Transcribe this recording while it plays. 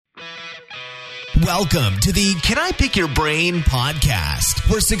Welcome to the Can I Pick Your Brain podcast,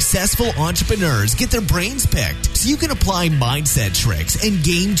 where successful entrepreneurs get their brains picked so you can apply mindset tricks and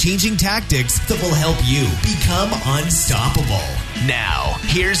game-changing tactics that will help you become unstoppable. Now,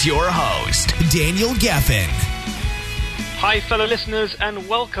 here's your host, Daniel Geffen. Hi, fellow listeners, and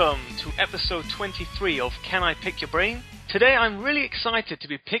welcome to episode 23 of Can I Pick Your Brain? Today, I'm really excited to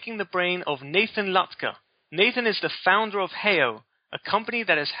be picking the brain of Nathan Lutka. Nathan is the founder of Heyo, a company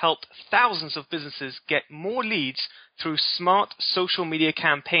that has helped thousands of businesses get more leads through smart social media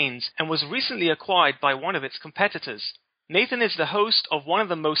campaigns and was recently acquired by one of its competitors. Nathan is the host of one of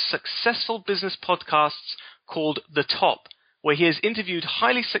the most successful business podcasts called The Top, where he has interviewed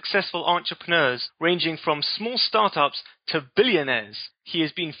highly successful entrepreneurs ranging from small startups to billionaires. He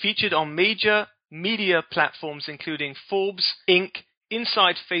has been featured on major media platforms including Forbes, Inc.,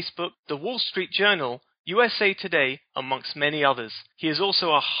 Inside Facebook, The Wall Street Journal, USA Today, amongst many others. He is also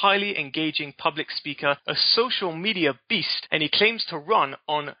a highly engaging public speaker, a social media beast, and he claims to run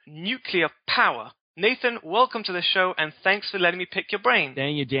on nuclear power. Nathan, welcome to the show, and thanks for letting me pick your brain.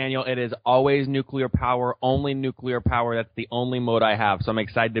 Thank you, Daniel. It is always nuclear power, only nuclear power. That's the only mode I have, so I'm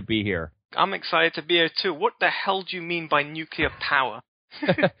excited to be here. I'm excited to be here, too. What the hell do you mean by nuclear power?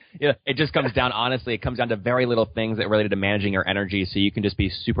 Yeah, it just comes down, honestly, it comes down to very little things that related to managing your energy so you can just be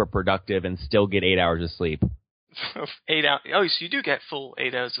super productive and still get 8 hours of sleep. 8 hours? Oh, so you do get full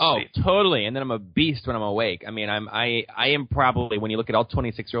 8 hours of sleep. Oh, totally. And then I'm a beast when I'm awake. I mean, I am probably, when you look at all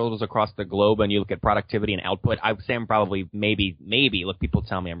 26-year-olds across the globe and you look at productivity and output, I would say I'm probably maybe, look, people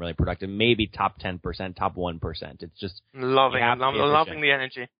tell me I'm really productive, maybe top 10%, top 1%. It's just... I'm loving the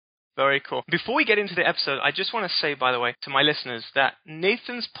energy. Very cool. Before we get into the episode, I just want to say, by the way, to my listeners, that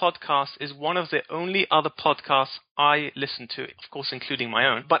Nathan's podcast is one of the only other podcasts I listen to, of course, including my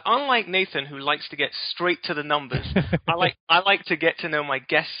own. But unlike Nathan, who likes to get straight to the numbers, I like to get to know my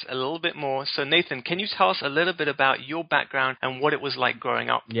guests a little bit more. So, Nathan, can you tell us a little bit about your background and what it was like growing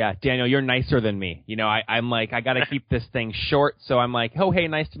up? Yeah, Daniel, you're nicer than me. You know, I'm like, I got to keep this thing short. So I'm like, oh, hey,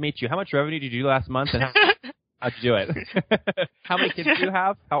 nice to meet you. How much revenue did you do last month? And how'd you do it? How many kids do you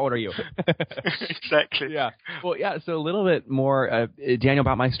have? How old are you? Exactly. Yeah. Well, yeah, so a little bit more, Daniel,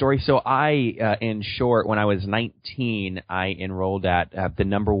 about my story. So I, in short, when I was 19, I enrolled at the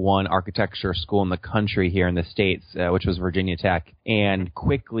 #1 architecture school in the country here in the States, which was Virginia Tech, and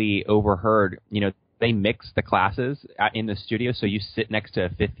quickly overheard, you know, they mix the classes in the studio, so you sit next to a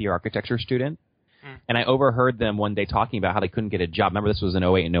fifth-year architecture student. And I overheard them one day talking about how they couldn't get a job. Remember, this was in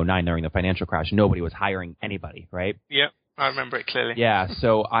 08 and 09 during the financial crash. Nobody was hiring anybody, right? Yep, I remember it clearly. Yeah,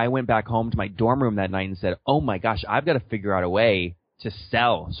 so I went back home to my dorm room that night and said, oh my gosh, I've got to figure out a way to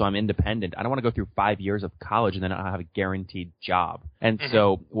sell so I'm independent. I don't want to go through 5 years of college and then not have a guaranteed job. And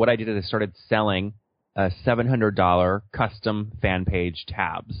so what I did is I started selling $700 custom fan page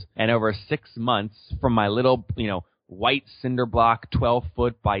tabs. And over 6 months from my little, white cinder block,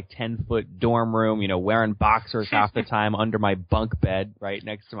 12-foot by 10-foot dorm room, wearing boxers half the time under my bunk bed right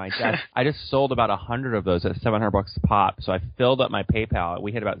next to my desk. I just sold about 100 of those at $700 a pop. So I filled up my PayPal.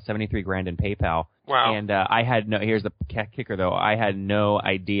 We had about 73 grand in PayPal. Wow. And I had here's the kicker though, I had no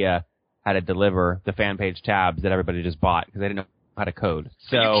idea how to deliver the fan page tabs that everybody just bought because I didn't know how to code.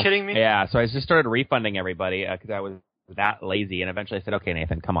 So, are you kidding me? Yeah, so I just started refunding everybody because I was that lazy. And eventually I said, okay,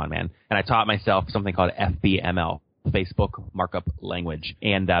 Nathan, come on, man. And I taught myself something called FBML. Facebook markup language,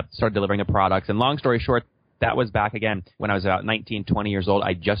 and started delivering the products. And long story short, that was back again when I was about 19, 20 years old.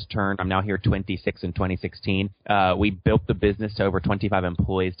 I'm now here 26 in 2016. We built the business to over 25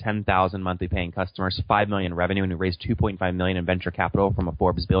 employees, 10,000 monthly paying customers, $5 million revenue, and we raised $2.5 million in venture capital from a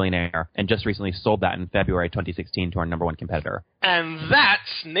Forbes billionaire, and just recently sold that in February 2016 to our #1 competitor. And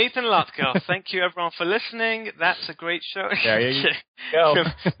that's Nathan Lutka. Thank you, everyone, for listening. That's a great show. There you go.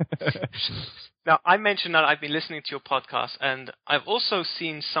 Now, I mentioned that I've been listening to your podcast, and I've also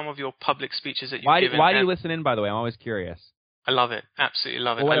seen some of your public speeches that you've given. Why do you listen in, by the way? I'm always curious. I love it. Absolutely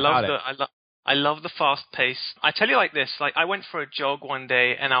love it. Well, I love the fast pace. I tell you like this, I went for a jog one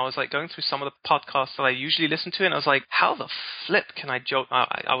day and I was going through some of the podcasts that I usually listen to, and I was like, how the flip can I jog?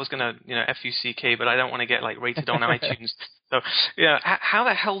 I was going to, FUCK, but I don't want to get rated on iTunes. So, yeah, how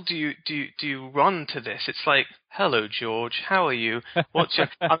the hell do you run to this? It's like, hello, George, how are you? What's your...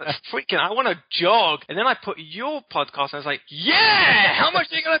 I'm freaking, I want to jog. And then I put your podcast, and I was like, yeah! How much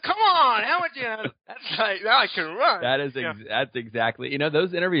are you going to... Come on! How much are you going to... That's now I can run. That's exactly...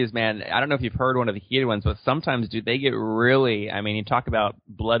 those interviews, man, I don't know if you've heard one of the heated ones, but sometimes, dude, they get really... you talk about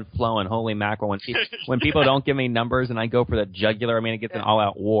blood flowing, holy mackerel. When people don't give me numbers and I go for the jugular, it gets an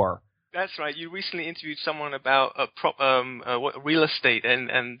all-out war. That's right. You recently interviewed someone about real estate,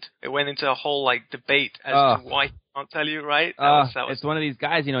 and it went into a whole debate as to why I'll tell you, right? It's one of these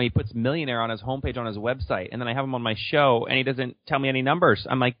guys, he puts millionaire on his homepage on his website, and then I have him on my show, and he doesn't tell me any numbers.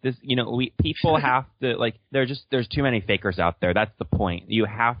 I'm like, people have to, there's too many fakers out there. That's the point. You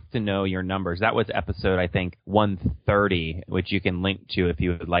have to know your numbers. That was episode, I think, 130, which you can link to if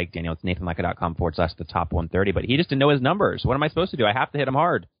you would like, Daniel. It's nathanlatka.com/the top 130, but he just didn't know his numbers. What am I supposed to do? I have to hit him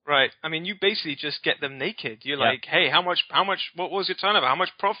hard. Right. I mean, you basically just get them naked. You're like, hey, how much, what was your turnover? How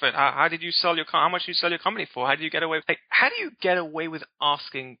much profit? How did you sell how much did you sell your company for? How do you get away? How do you get away with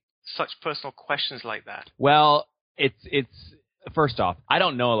asking such personal questions like that? Well, it's first off, I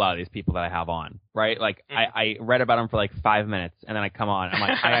don't know a lot of these people that I have on, right? Like, I read about them for like 5 minutes, and then I come on. I'm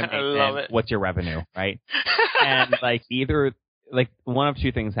like, hi, I'm Nathan. I love it. What's your revenue, right? And either one of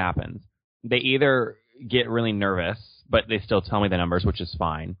two things happens. They either get really nervous, but they still tell me the numbers, which is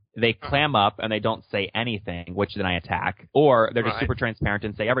fine. They clam up and they don't say anything, which then I attack. Or they're just super transparent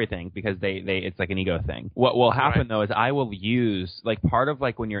and say everything because it's like an ego thing. What will happen, though, is I will use, part of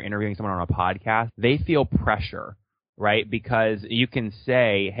when you're interviewing someone on a podcast, they feel pressure, right? Because you can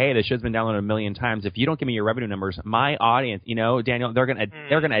say, hey, the show's been downloaded 1 million times. If you don't give me your revenue numbers, my audience, Daniel, they're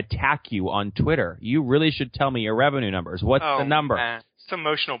gonna attack you on Twitter. You really should tell me your revenue numbers. What's the number? Man. It's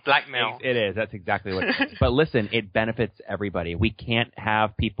emotional blackmail. It is. That's exactly what it is. But listen, it benefits everybody. We can't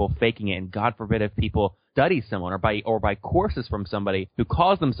have people faking it, and God forbid if people study someone or buy courses from somebody who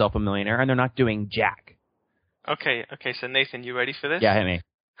calls themselves a millionaire and they're not doing jack. Okay. So Nathan, you ready for this? Yeah, hit me.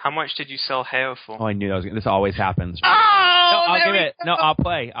 How much did you sell hair for? Oh, I knew that was. This always happens. Oh, no, I'll give it. No, I'll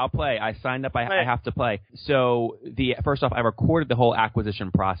play. I signed up. I have to play. So first off, I recorded the whole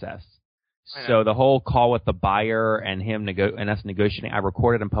acquisition process. So the whole call with the buyer and him and us negotiating, I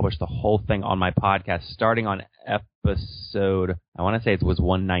recorded and published the whole thing on my podcast, starting on episode, I want to say it was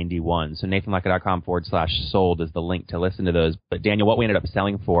 191. So nathanlatka.com/sold is the link to listen to those. But Daniel, what we ended up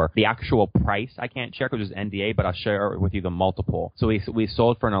selling for, the actual price, I can't share because it's NDA, but I'll share with you the multiple. So we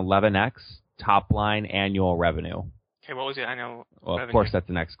sold for an 11x top line annual revenue. Okay, what was your annual revenue? Of course, that's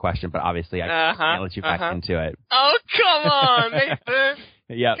the next question, but obviously I can't let you back into it. Oh, come on, Nathan.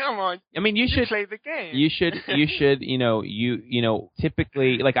 Yeah. Come on. I mean, you should play the game. You should,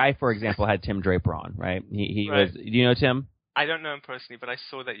 typically, I, for example, had Tim Draper on, right? He was, do you know Tim? I don't know him personally, but I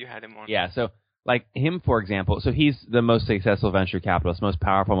saw that you had him on. Yeah. So him, for example, so he's the most successful venture capitalist, most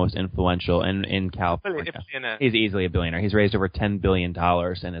powerful, most influential in California. He's easily a billionaire. He's raised over $10 billion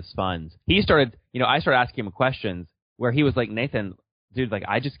in his funds. I started asking him questions where he was like, Nathan, dude,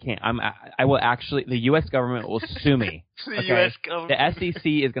 I just can't. I will actually. The U.S. government will sue me. The U.S. government. The SEC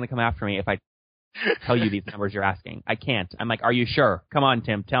is going to come after me if I tell you these numbers you're asking. I can't. I'm like, are you sure? Come on,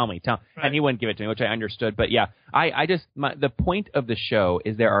 Tim, tell me. Right. And he wouldn't give it to me, which I understood. But yeah, the point of the show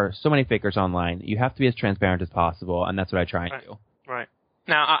is there are so many fakers online. You have to be as transparent as possible, and that's what I try and do. Right.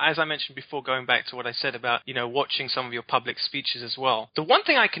 Now, as I mentioned before, going back to what I said about, watching some of your public speeches as well, the one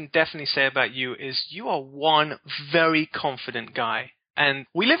thing I can definitely say about you is you are one very confident guy. And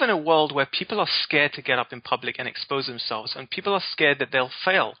we live in a world where people are scared to get up in public and expose themselves, and people are scared that they'll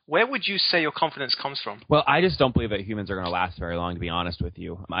fail. Where would you say your confidence comes from? Well, I just don't believe that humans are going to last very long, to be honest with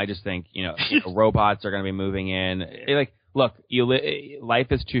you. I just think, robots are going to be moving in. Look, life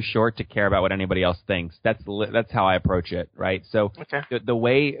is too short to care about what anybody else thinks. That's how I approach it, right? So the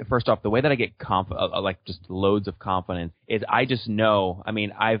way that I get just loads of confidence is I just know. I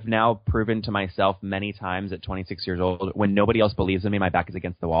mean, I've now proven to myself many times at 26 years old, when nobody else believes in me, my back is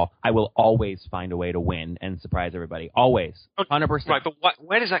against the wall, I will always find a way to win and surprise everybody. Always, 100%. Right, but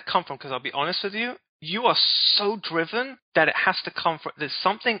where does that come from? Because I'll be honest with you. You are so driven that it has to come from. There's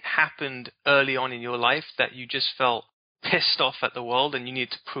something happened early on in your life that you just felt pissed off at the world and you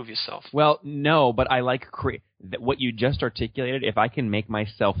need to prove yourself. Well, no, but I what you just articulated. If I can make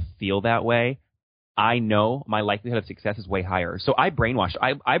myself feel that way, I know my likelihood of success is way higher. So I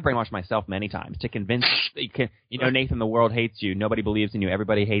brainwashed myself many times to convince Nathan, the world hates you. Nobody believes in you.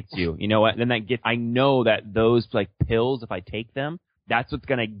 Everybody hates you. You know what? Then I know that those pills, if I take them, that's what's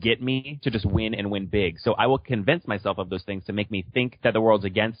going to get me to just win and win big. So I will convince myself of those things to make me think that the world's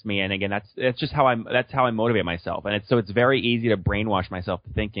against me. And again, that's just how I motivate myself. And it's very easy to brainwash myself to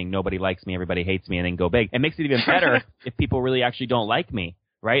thinking nobody likes me, everybody hates me, and then go big. It makes it even better if people really actually don't like me,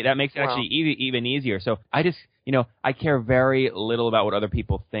 right? That makes it actually even easier. So I just, I care very little about what other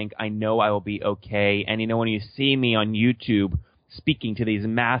people think. I know I will be okay. And when you see me on YouTube speaking to these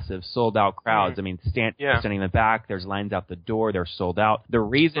massive sold-out crowds. I mean, standing in the back, there's lines out the door, they're sold out. The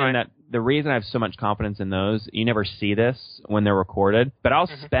reason I have so much confidence in those, you never see this when they're recorded, but I'll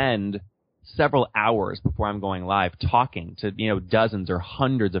spend several hours before I'm going live talking to, dozens or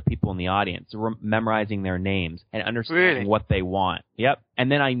hundreds of people in the audience, memorizing their names and understanding what they want. Yep.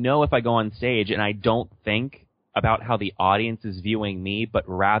 And then I know if I go on stage and I don't think about how the audience is viewing me, but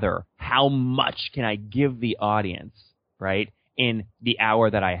rather how much can I give the audience, right, in the hour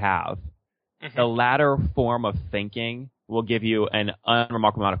that I have. Mm-hmm. The latter form of thinking will give you an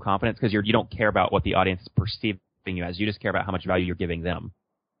unremarkable amount of confidence because you don't care about what the audience is perceiving you as. You just care about how much value you're giving them.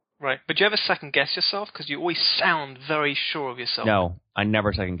 Right. But do you ever second guess yourself? Because you always sound very sure of yourself. No, I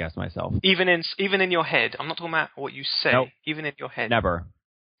never second guess myself. Even in your head. I'm not talking about what you say. Nope. Even in your head. Never.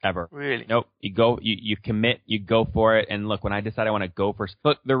 Ever. Really? Nope. You commit, you go for it. And look, when I decide I want to go for,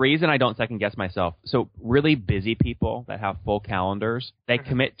 look, the reason I don't second guess myself, so really busy people that have full calendars, they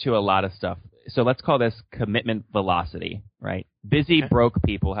commit to a lot of stuff. So let's call this commitment velocity, right? Busy, broke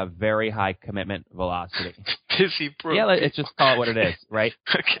people have very high commitment velocity. Busy, broke. Yeah, let's just call it what it is, right?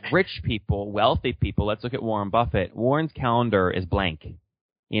 Okay. Rich people, wealthy people, let's look at Warren Buffett. Warren's calendar is blank.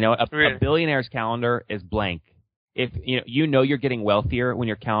 A billionaire's calendar is blank. If you're getting wealthier when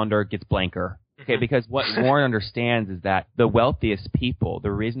your calendar gets blanker. Okay, because what Warren understands is that the wealthiest people,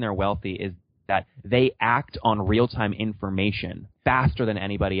 the reason they're wealthy is that they act on real-time information faster than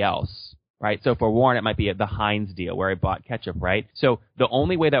anybody else. Right, so for Warren, it might be the Heinz deal where he bought ketchup, right? So the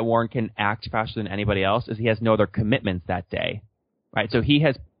only way that Warren can act faster than anybody else is he has no other commitments that day, right? So he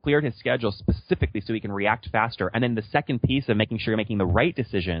has cleared his schedule specifically so he can react faster. And then the second piece of making sure you're making the right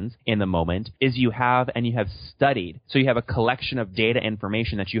decisions in the moment is you have studied. So you have a collection of data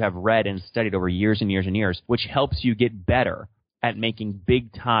information that you have read and studied over years and years and years, which helps you get better at making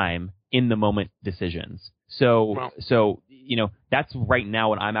big time in the moment decisions. So that's right now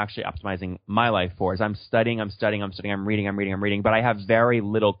what I'm actually optimizing my life for is I'm studying, I'm reading, but I have very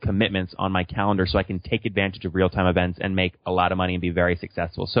little commitments on my calendar so I can take advantage of real-time events and make a lot of money and be very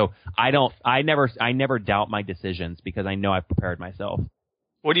successful. So I never doubt my decisions because I know I've prepared myself.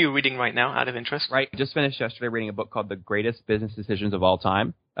 What are you reading right now out of interest? Right. I just finished yesterday reading a book called The Greatest Business Decisions of All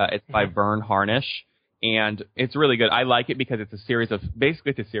Time. It's by Verne Harnish. And it's really good. I like it because it's a series of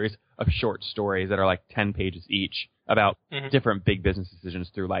short stories that are like 10 pages each about different big business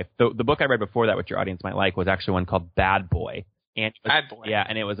decisions through life. The book I read before that, which your audience might like, was actually one called Bad Boy. Bad Boy. Yeah,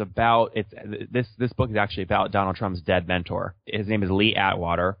 and it was about this book is actually about Donald Trump's dead mentor. His name is Lee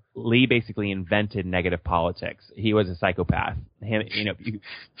Atwater. Lee basically invented negative politics. He was a psychopath.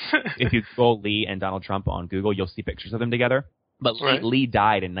 If you Google Lee and Donald Trump on Google, you'll see pictures of them together. But Lee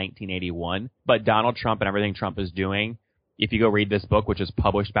died in 1981. But Donald Trump and everything Trump is doing, if you go read this book, which was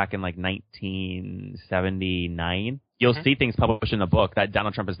published back in like 1979, you'll see things published in the book that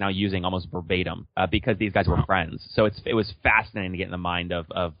Donald Trump is now using almost verbatim because these guys were friends. So it was fascinating to get in the mind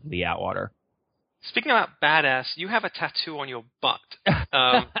of Lee Atwater. Speaking about badass, you have a tattoo on your butt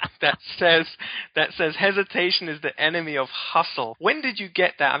that says hesitation is the enemy of hustle. When did you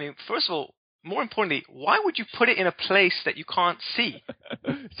get that? I mean, first of all, more importantly, why would you put it in a place that you can't see?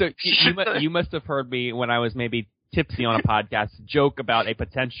 So you must have heard me when I was maybe tipsy on a podcast joke about a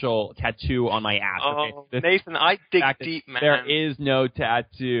potential tattoo on my ass. Oh, okay? Nathan, I dig deep, man. There is no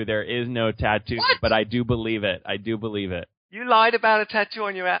tattoo. What? But I do believe it. You lied about a tattoo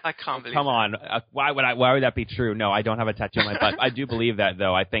on your ass? I can't believe it. Come on. Why would that be true? No, I don't have a tattoo on my butt. I do believe that,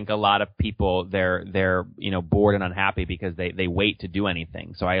 though. I think a lot of people, they're bored and unhappy because they wait to do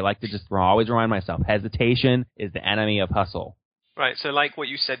anything. So I like to just always remind myself, hesitation is the enemy of hustle. Right, so like what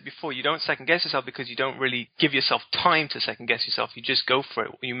you said before, you don't second-guess yourself because you don't really give yourself time to second-guess yourself. You just go for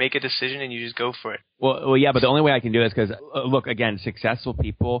it. You make a decision and you just go for it. Well, yeah, but the only way I can do this because, look, again, successful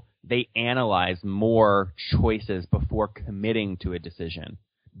people, they analyze more choices before committing to a decision.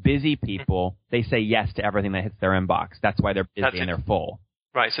 Busy people, they say yes to everything that hits their inbox. That's why they're busy and they're full.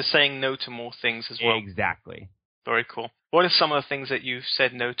 Right, so saying no to more things as well. Exactly. Very cool. What are some of the things that you've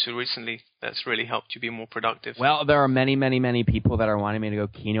said no to recently that's really helped you be more productive? Well, there are many, many, many people that are wanting me to go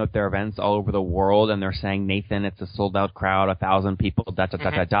keynote their events all over the world, and they're saying, Nathan, it's a sold-out crowd, 1,000 people, ...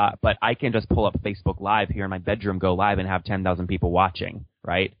 But I can just pull up Facebook Live here in my bedroom, go live, and have 10,000 people watching,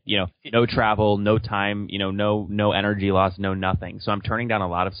 right? No travel, no time, no energy loss, no nothing. So I'm turning down a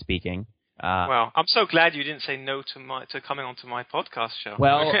lot of speaking. Well, I'm so glad you didn't say no to coming onto my podcast show.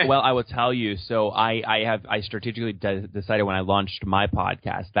 Well, I will tell you. So I strategically decided when I launched my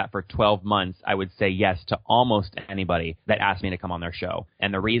podcast that for 12 months I would say yes to almost anybody that asked me to come on their show.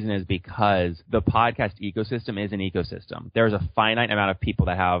 And the reason is because the podcast ecosystem is an ecosystem. There's a finite amount of people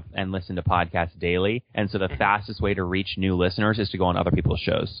that have and listen to podcasts daily. And so the fastest way to reach new listeners is to go on other people's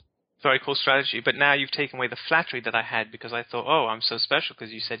shows. Very cool strategy, but now you've taken away the flattery that I had because I thought, oh, I'm so special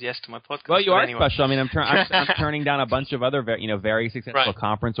because you said yes to my podcast. Well, you are special. I mean, I'm turning down a bunch of other, very successful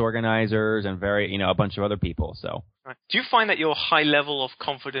conference organizers and a bunch of other people. So Right. Do you find that your high level of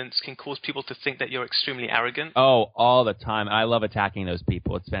confidence can cause people to think that you're extremely arrogant? Oh, all the time. I love attacking those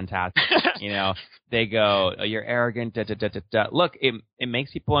people. It's fantastic. They go, oh, you're arrogant, da, da, da, da, da. Look, it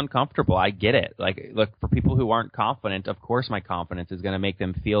makes people uncomfortable. I get it. Like, look, for people who aren't confident, of course my confidence is going to make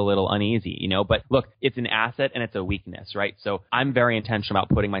them feel a little uneasy, But look, it's an asset and it's a weakness, right? So I'm very intentional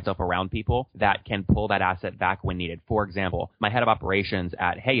about putting myself around people that can pull that asset back when needed. For example, my head of operations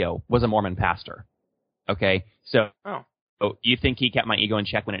at Heyo was a Mormon pastor. Okay, so you think he kept my ego in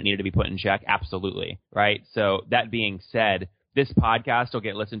check when it needed to be put in check? Absolutely, right? So that being said, this podcast will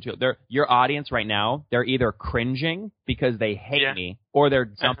get listened to. Your audience right now, they're either cringing because they hate me or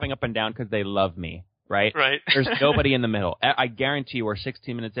they're jumping up and down because they love me, right? Right. There's nobody in the middle. I guarantee you we're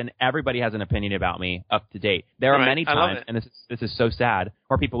 16 minutes in, everybody has an opinion about me up to date. There are many times, and this is so sad,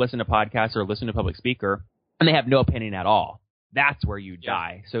 where people listen to podcasts or listen to a public speaker and they have no opinion at all. That's where you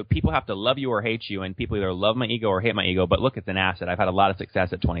die. So people have to love you or hate you, and people either love my ego or hate my ego. But look, it's an asset. I've had a lot of success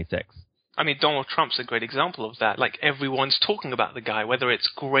at 26. I mean, Donald Trump's a great example of that. Like, everyone's talking about the guy, whether it's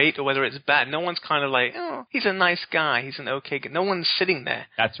great or whether it's bad. No one's kind of like, oh, he's a nice guy. He's an okay guy. No one's sitting there.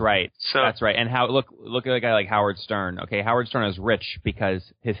 That's right. That's right. And look at a guy like Howard Stern. Okay, Howard Stern is rich because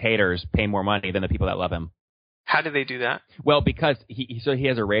his haters pay more money than the people that love him. How do they do that? Well, because he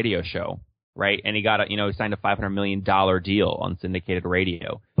has a radio show. Right, and he got he signed a $500 million deal on syndicated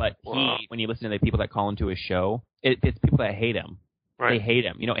radio. But when you listen to the people that call into his show, it's people that hate him. Right. They hate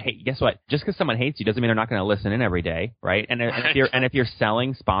him. Hey, guess what? Just because someone hates you doesn't mean they're not going to listen in every day, right? And if you're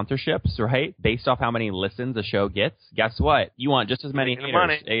selling sponsorships, right, based off how many listens a show gets, guess what? You want just as many haters.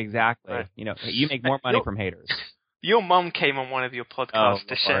 Money. Exactly. Right. You make more money from haters. Your mum came on one of your podcasts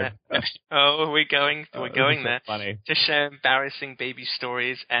to share. We're going there. So funny. To share embarrassing baby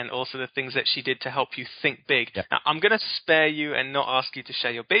stories and also the things that she did to help you think big. Yep. Now, I'm going to spare you and not ask you to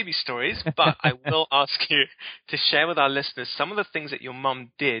share your baby stories, but I will ask you to share with our listeners some of the things that your mum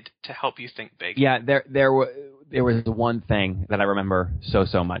did to help you think big. Yeah, there was one thing that I remember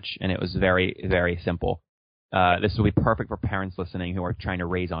so much, and it was very, very simple. This will be perfect for parents listening who are trying to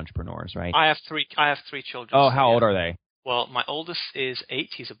raise entrepreneurs, right? I have three children. Oh, how old are they? Well, my oldest is 8.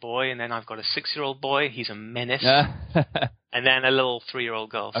 He's a boy, and then I've got a 6-year-old boy. He's a menace. And then a little 3-year-old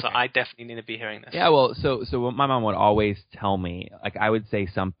girl. Okay. So I definitely need to be hearing this. Yeah, well, so my mom would always tell me, like, I would say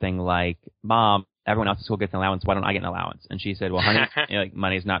something like, Mom, everyone else at school gets an allowance. Why don't I get an allowance? And she said, well, honey,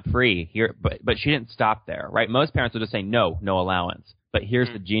 money's not free here. But she didn't stop there, right? Most parents would just say, no allowance. But here's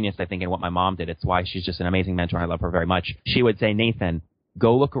the genius, I think, in what my mom did. It's why she's just an amazing mentor. I love her very much. She would say, Nathan,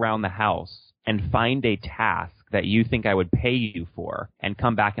 go look around the house and find a task that you think I would pay you for and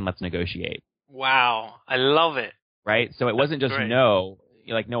come back and let's negotiate. Wow. I love it. Right? So it wasn't just great. No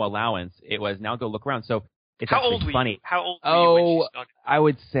allowance. It was now go look around. So it's How old were funny. You? How old were you when you started? I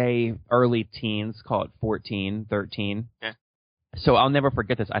would say early teens, call it 14, 13. Yeah. So I'll never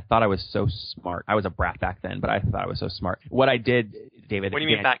forget this. I thought I was so smart. I was a brat back then, but I thought I was so smart. What I did, David. What do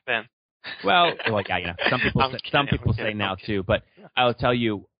you mean back then? Well, yeah, some people say now too, but I'll tell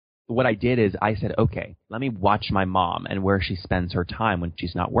you what I did is I said, okay, let me watch my mom and where she spends her time when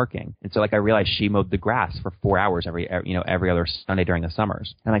she's not working. And so I realized she mowed the grass for 4 hours every other Sunday during the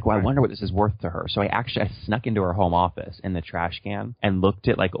summers. And I wonder what this is worth to her. So I snuck into her home office in the trash can and looked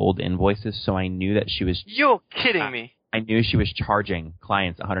at old invoices. So I knew that she was. You're kidding me. I knew she was charging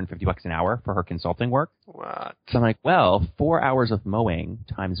clients $150 an hour for her consulting work. What? So I'm like, well, 4 hours of mowing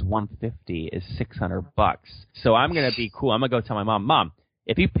times 150 is $600. So I'm going to be cool. I'm going to go tell my mom,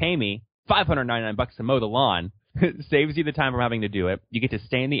 if you pay me $599 to mow the lawn, it saves you the time from having to do it. You get to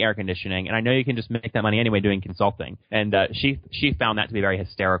stay in the air conditioning, and I know you can just make that money anyway doing consulting. And she found that to be very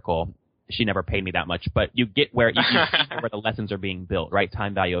hysterical. She never paid me that much, but you get where where the lessons are being built, right?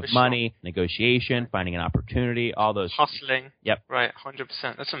 Time value of money, negotiation, finding an opportunity, all those. Hustling. Yep. Right,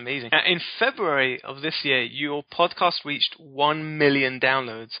 100%. That's amazing. In February of this year, your podcast reached 1 million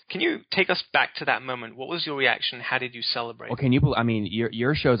downloads. Can you take us back to that moment? What was your reaction? How did you celebrate? Well,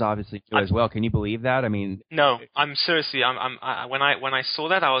 your show's obviously do as well. Can you believe that? No, I'm seriously. When I saw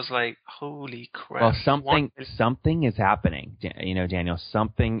that, I was like, holy crap. Well, something is happening. Daniel,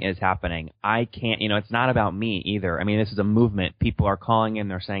 something is happening. I can't, it's not about me either. This is a movement. People are calling in.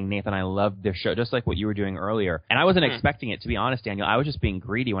 They're saying, Nathan, I love this show, just like what you were doing earlier. And I wasn't expecting it, to be honest, Daniel. I was just being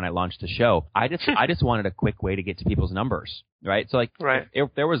greedy when I launched the show. I just wanted a quick way to get to people's numbers, right? So if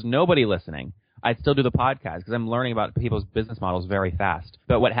there was nobody listening, I'd still do the podcast because I'm learning about people's business models very fast.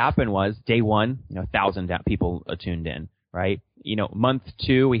 But what happened was day one, 1,000 people tuned in. right? Month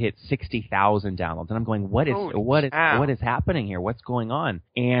 2 we hit 60,000 downloads, and I'm going, what is happening here? What's going on?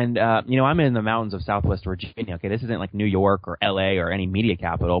 And I'm in the mountains of Southwest Virginia. Okay, this isn't like New York or LA or any media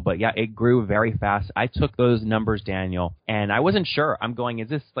capital, but yeah, it grew very fast. I took those numbers, Daniel, and I wasn't sure. I'm going, is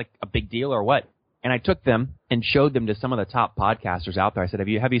this like a big deal or what? And I took them and showed them to some of the top podcasters out there. I said,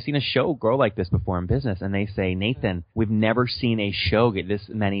 have you seen a show grow like this before in business? And they say, Nathan, we've never seen a show get this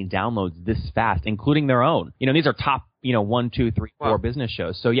many downloads this fast, including their own. These are top, 1, 2, 3, 4 business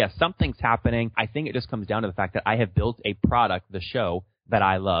shows. So yes, something's happening. I think it just comes down to the fact that I have built a product, the show, that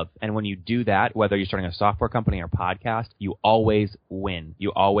I love. And when you do that, whether you're starting a software company or podcast, you always win.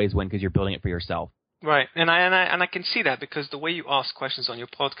 You always win because you're building it for yourself. Right, and I can see that because the way you ask questions on your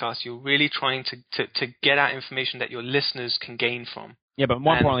podcast, you're really trying to get out information that your listeners can gain from. Yeah, but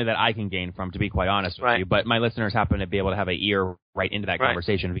more importantly, that I can gain from, to be quite honest with you. But my listeners happen to be able to have an ear right into that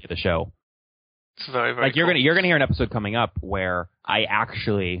conversation via the show. It's very, very cool. You're gonna hear an episode coming up where I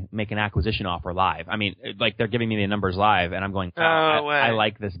actually make an acquisition offer live. I mean, like they're giving me the numbers live, and I'm going, I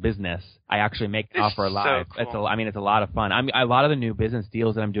like this business. I actually make an offer live. So cool. It's a lot of fun. A lot of the new business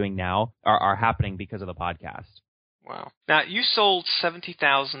deals that I'm doing now are happening because of the podcast. Wow. Now, you sold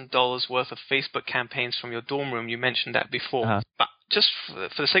 $70,000 worth of Facebook campaigns from your dorm room. You mentioned that before. Uh-huh. But just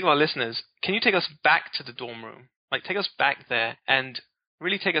for the sake of our listeners, can you take us back to the dorm room? Like, take us back there and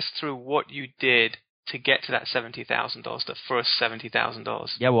really take us through what you did to get to that $70,000, the first $70,000.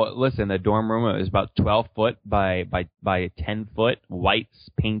 Yeah, well, listen, the dorm room was about 12 foot by 10 foot, white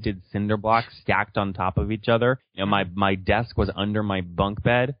painted cinder blocks stacked on top of each other. My desk was under my bunk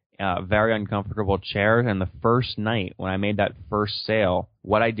bed, very uncomfortable chairs. And the first night when I made that first sale,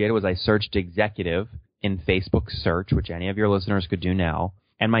 what I did was I searched executive in Facebook search, which any of your listeners could do now.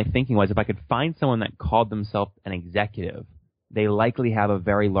 And my thinking was if I could find someone that called themselves an executive, they likely have a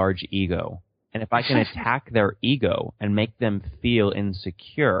very large ego. And if I can attack their ego and make them feel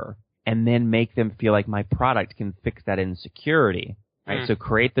insecure and then make them feel like my product can fix that insecurity, right? So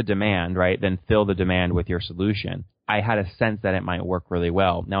create the demand, right? Then fill the demand with your solution. I had a sense that it might work really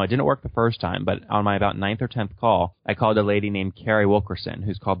well. Now, it didn't work the first time, but on my about 9th or 10th call, I called a lady named Carrie Wilkerson,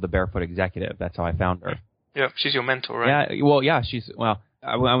 who's called the Barefoot Executive. That's how I found her. Yeah, she's your mentor, right? Yeah,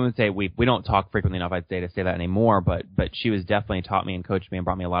 I wouldn't say we don't talk frequently enough, I'd say, to say that anymore, but she was definitely taught me and coached me and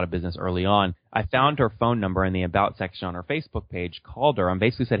brought me a lot of business early on. I found her phone number in the About section on her Facebook page, called her, and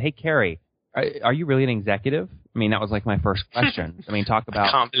basically said, hey, Carrie, are you really an executive? I mean, that was like my first question. I mean, talk about...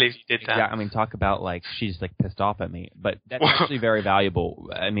 I can't believe you did that. I mean, talk about like she's like pissed off at me. But that's actually very valuable.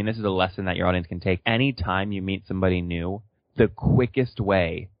 I mean, this is a lesson that your audience can take. Anytime you meet somebody new, the quickest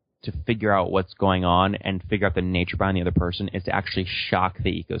way to figure out what's going on and figure out the nature behind the other person is to actually shock the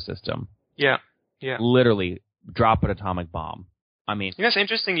ecosystem. Yeah. Literally drop an atomic bomb. I mean, it's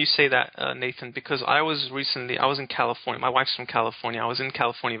interesting you say that, Nathan, because I was in California. My wife's from California. I was in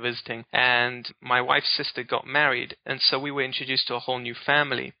California visiting, and my wife's sister got married, and so we were introduced to a whole new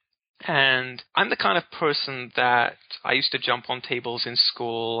family. And I'm the kind of person that I used to jump on tables in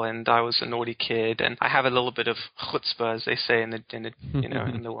school, and I was a naughty kid, and I have a little bit of chutzpah, as they say in the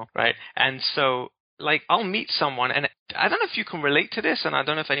in the world, right? And so, like, I'll meet someone, and I don't know if you can relate to this, and I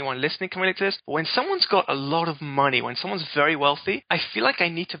don't know if anyone listening can relate to this, but when someone's got a lot of money, when someone's very wealthy, I feel like I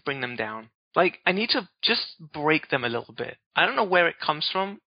need to bring them down. Like, I need to just break them a little bit. I don't know where it comes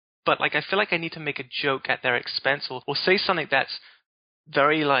from, but, like, I feel like I need to make a joke at their expense or say something that's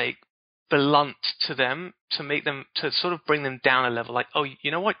very, like, blunt to them to make them, to sort of bring them down a level. Like, oh,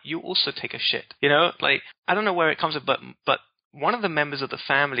 you know what? You also take a shit. Like, I don't know where it comes from, but one of the members of the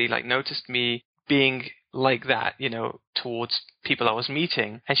family, like, noticed me being like that, towards people I was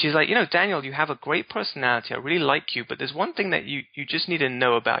meeting. And she's like, Daniel, you have a great personality. I really like you, but there's one thing that you just need to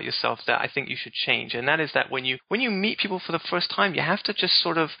know about yourself that I think you should change. And that is that when you meet people for the first time, you have to just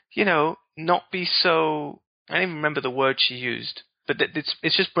sort of, not be so, I don't even remember the word she used, but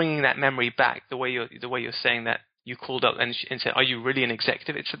it's just bringing that memory back, the way you're saying that. You called up and said, are you really an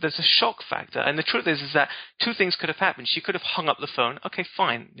executive? There's a shock factor. And the truth is that two things could have happened. She could have hung up the phone. Okay,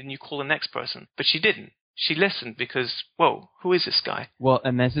 fine. Then you call the next person. But she didn't. She listened because, whoa, who is this guy? Well,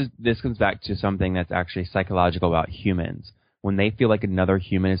 and this comes back to something that's actually psychological about humans. When they feel like another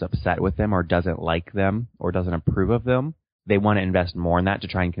human is upset with them or doesn't like them or doesn't approve of them, they want to invest more in that to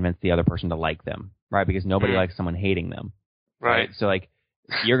try and convince the other person to like them, right? Because nobody likes someone hating them. Right. So, like,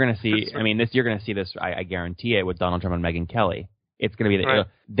 you're going to see, you're going to see this, I guarantee it, with Donald Trump and Megyn Kelly. It's going to be,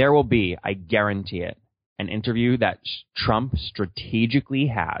 there will be, I guarantee it, an interview that Trump strategically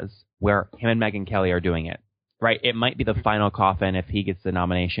has where him and Megyn Kelly are doing it. right? It might be the final coffin if he gets the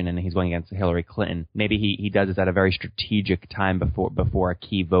nomination and he's going against Hillary Clinton. Maybe he does this at a very strategic time before a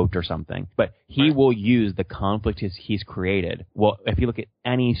key vote or something. But he will use the conflict he's created. Well, if you look at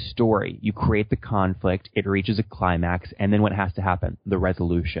any story, you create the conflict, it reaches a climax, and then what has to happen? The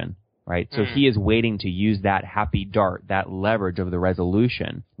resolution. Right? So he is waiting to use that happy dart, that leverage of the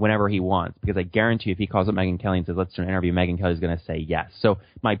resolution whenever he wants. Because I guarantee you, if he calls up Megyn Kelly and says, let's do an interview, Megyn Kelly's going to say yes. So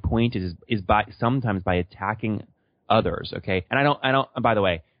my point is sometimes by attacking others, okay? And I don't, by the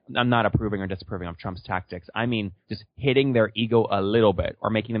way, I'm not approving or disapproving of Trump's tactics. I mean, just hitting their ego a little bit or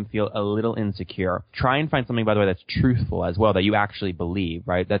making them feel a little insecure. Try and find something, by the way, that's truthful as well, that you actually believe,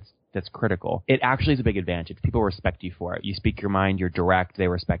 right? That's critical. It actually is a big advantage. People respect you for it. You speak your mind, you're direct, they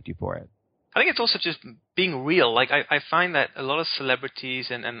respect you for it. I think it's also just being real. Like, I find that a lot of celebrities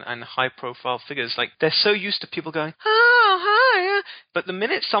and high-profile figures, like, they're so used to people going, oh, hi. But the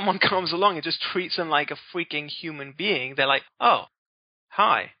minute someone comes along and just treats them like a freaking human being, they're like, oh,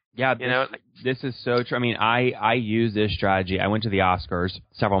 hi. Yeah, this is so true. I mean, I use this strategy. I went to the Oscars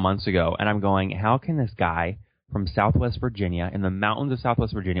several months ago, and I'm going, how can this guy from Southwest Virginia, in the mountains of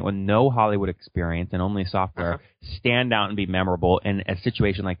Southwest Virginia, with no Hollywood experience and only software, stand out and be memorable in a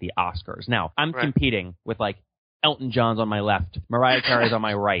situation like the Oscars? Now, I'm competing with, like, Elton John's on my left, Mariah Carey's on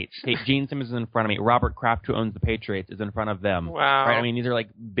my right, Gene Simmons is in front of me, Robert Kraft, who owns the Patriots, is in front of them. Wow. Right? I mean, these are, like,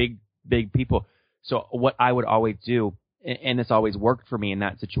 big people. So what I would always do, and this always worked for me in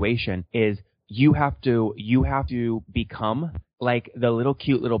that situation, is you have to become like the little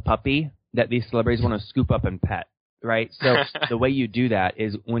cute little puppy that these celebrities want to scoop up and pet, right? So the way you do that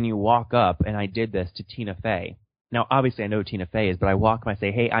is when you walk up, and I did this to Tina Fey. Now, obviously I know who Tina Fey is, but I walk up and I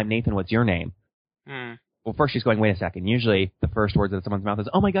say, hey, I'm Nathan, what's your name? Well, first she's going, wait a second. Usually the first words out of someone's mouth is,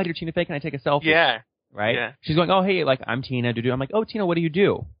 oh my God, you're Tina Fey, can I take a selfie? Yeah. Right? Yeah. She's going, oh, hey, like, I'm Tina, I'm like, oh, Tina, what do you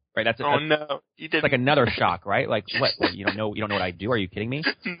do? Right? No, you didn't. It's like another shock, right? Like, what, you don't know what I do? Are you kidding me?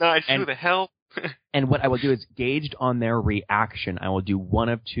 No, I do the hell. And what I will do is, gauged on their reaction, I will do one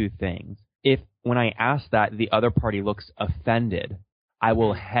of two things. If, when I ask that, the other party looks offended, I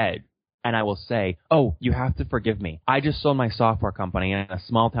will head and I will say, oh, you have to forgive me. I just sold my software company in a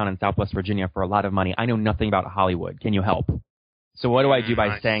small town in Southwest Virginia for a lot of money. I know nothing about Hollywood. Can you help? So what do I do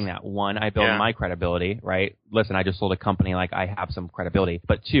by saying that? One, I build my credibility, right? Listen, I just sold a company, like, I have some credibility.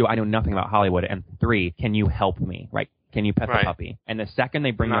 But two, I know nothing about Hollywood. And three, can you help me, right? Can you pet the puppy? And the second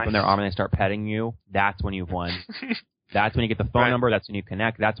they bring you up in their arm and they start petting you, that's when you've won. That's when you get the phone number. That's when you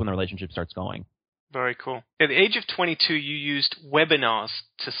connect. That's when the relationship starts going. Very cool. At the age of 22, you used webinars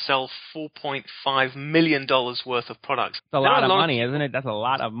to sell $4.5 million worth of products. It's a lot of money, isn't it? That's a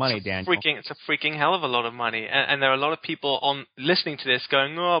lot of money, Daniel. It's a freaking hell of a lot of money. And there are a lot of people listening to this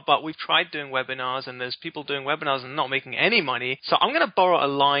going, oh, but we've tried doing webinars, and there's people doing webinars and not making any money. So I'm going to borrow a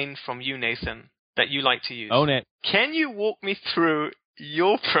line from you, Nathan, that you like to use. Own it. Can you walk me through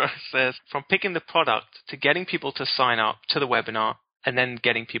your process from picking the product to getting people to sign up to the webinar and then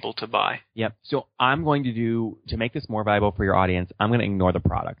getting people to buy? Yep. So I'm going to make this more valuable for your audience, I'm going to ignore the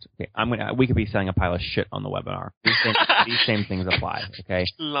product. Okay. We could be selling a pile of shit on the webinar. These same things apply. Okay.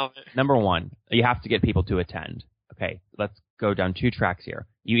 Love it. Number one, you have to get people to attend. Okay. Let's go down two tracks here.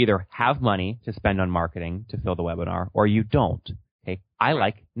 You either have money to spend on marketing to fill the webinar, or you don't. Okay. I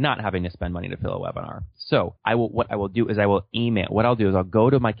like not having to spend money to fill a webinar. So what I will do is I will email. What I'll do is I'll go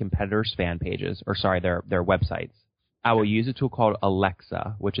to my competitors' fan pages, their websites. I will use a tool called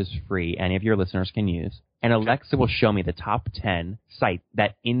Alexa, which is free. Any of your listeners can use. And Alexa will show me the top 10 sites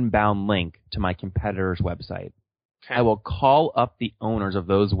that inbound link to my competitor's website. Okay. I will call up the owners of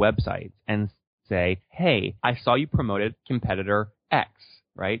those websites and say, hey, I saw you promoted competitor X,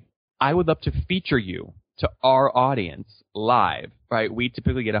 right? I would love to feature you to our audience live, right? We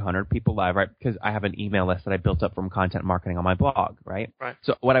typically get 100 people live, right? Because I have an email list that I built up from content marketing on my blog, right?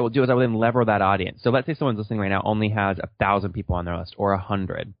 So what I will do is I will then lever that audience. So let's say someone's listening right now only has 1,000 people on their list or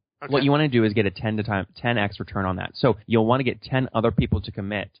 100. Okay. What you want to do is get a 10x return on that. So you'll want to get 10 other people to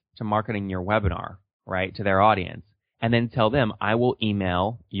commit to marketing your webinar, right, to their audience. And then tell them, I will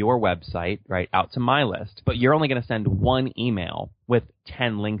email your website, right, out to my list. But you're only going to send one email with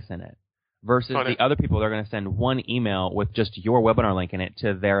 10 links in it. Versus the other people, they're going to send one email with just your webinar link in it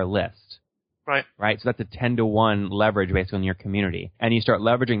to their list. Right? So that's a 10-to-1 leverage basically on your community. And you start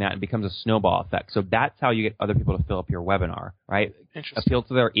leveraging that, and it becomes a snowball effect. So that's how you get other people to fill up your webinar, right? Appeal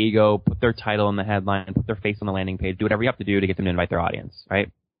to their ego, put their title in the headline, put their face on the landing page, do whatever you have to do to get them to invite their audience,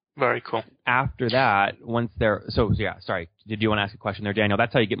 right? Very cool. After that, once they're... sorry. Did you want to ask a question there, Daniel?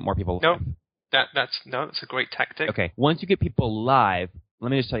 That's how you get more people live. That's a great tactic. Okay. Once you get people live,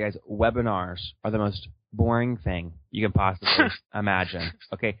 let me just tell you guys, webinars are the most boring thing you can possibly imagine.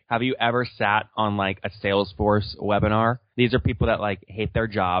 Okay, have you ever sat on like a Salesforce webinar? These are people that like hate their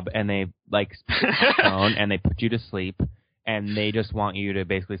job and they like speak on the phone and they put you to sleep and they just want you to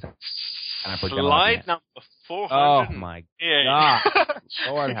basically sign up for demo. Slide number 400. Oh my God,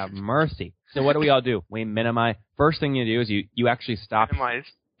 Lord have mercy. So what do we all do? We minimize. First thing you do is you actually stop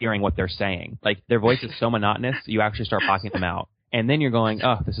hearing what they're saying. Like their voice is so monotonous, you actually start blocking them out. And then you're going,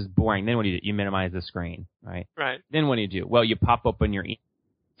 oh, this is boring. Then what do? You minimize the screen, right? Right. Then what do? Well, you pop open your email.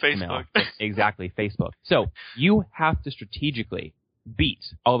 Facebook. Exactly, Facebook. So you have to strategically beat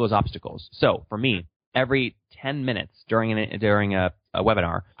all those obstacles. So for me, every 10 minutes during a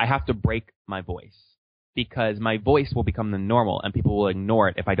webinar, I have to break my voice because my voice will become the normal and people will ignore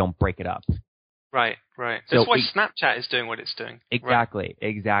it if I don't break it up. Right. That's why Snapchat is doing what it's doing. Exactly.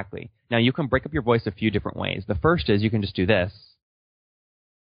 Now, you can break up your voice a few different ways. The first is you can just do this.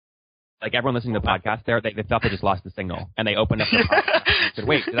 Like everyone listening to the podcast there, they thought they just lost the signal. And they opened up their podcast and said,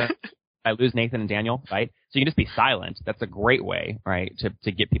 wait, did I lose Nathan and Daniel? Right? So you can just be silent. That's a great way, right,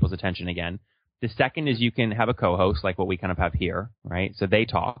 to get people's attention again. The second is you can have a co-host like what we kind of have here, right? So they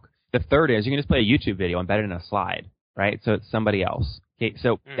talk. The third is you can just play a YouTube video embedded in a slide, right? So it's somebody else. Okay,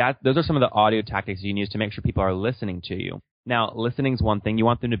 so those are some of the audio tactics you can use to make sure people are listening to you. Now, listening is one thing. You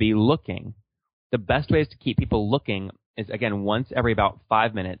want them to be looking. The best ways to keep people looking is, again, once every about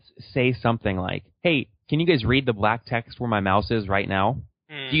 5 minutes, say something like, hey, can you guys read the black text where my mouse is right now?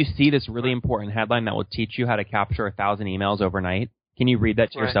 Do you see this really important headline that will teach you how to capture 1,000 emails overnight? Can you read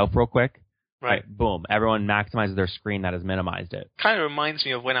that to yourself real quick? Right. Boom. Everyone maximizes their screen that has minimized it. Kind of reminds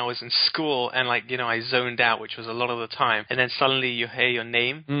me of when I was in school and I zoned out, which was a lot of the time. And then suddenly you hear your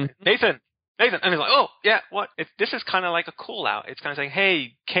name. Nathan. And it's like, oh, yeah, what? This is kind of like a call out. It's kind of saying,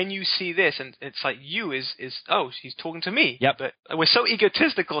 hey, can you see this? And it's like you is he's talking to me. Yep. But we're so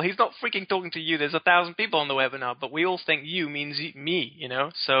egotistical. He's not freaking talking to you. There's 1,000 people on the webinar, but we all think you means me,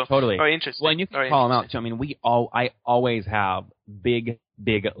 So totally. Very interesting. Well, and you can call them out too. I mean, I always have big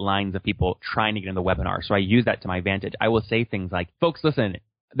lines of people trying to get in the webinar. So I use that to my advantage. I will say things like, folks, listen,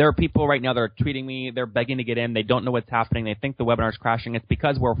 there are people right now that are tweeting me. They're begging to get in. They don't know what's happening. They think the webinar is crashing. It's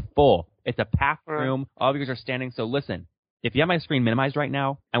because we're full. It's a packed room. All of you guys are standing. So listen, if you have my screen minimized right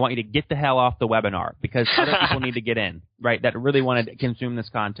now, I want you to get the hell off the webinar because other people need to get in, right, that really want to consume this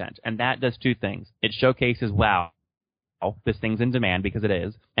content. And that does two things. It showcases, wow, this thing's in demand because it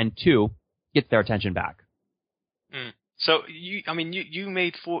is. And two, gets their attention back. So you did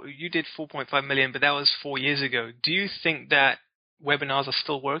 4.5 million, but that was 4 years ago. Do you think that webinars are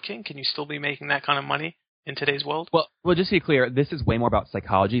still working? Can you still be making that kind of money in today's world? Well, just to be clear, this is way more about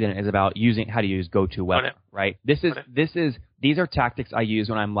psychology than it is about using how to use GoToWebinar, right? These are tactics I use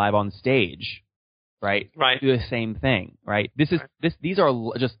when I'm live on stage, right? Right. Do the same thing, right? These are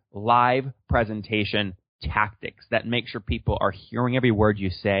just live presentation tactics that make sure people are hearing every word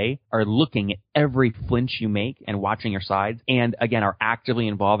you say, are looking at every flinch you make and watching your slides, and again are actively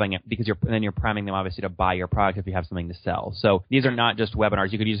involving it because you're priming them obviously to buy your product if you have something to sell. So these are not just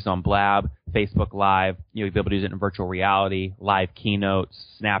webinars. You could use this on Blab, Facebook Live. You'll be able to use it in virtual reality, live keynotes,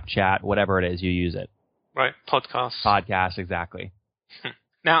 Snapchat, whatever it is you use it. Right. Podcasts, exactly.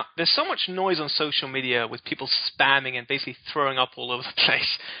 Now, there's so much noise on social media with people spamming and basically throwing up all over the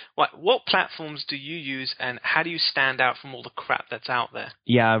place. What platforms do you use, and how do you stand out from all the crap that's out there?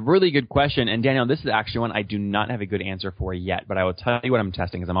 Yeah, really good question. And Daniel, this is actually one I do not have a good answer for yet, but I will tell you what I'm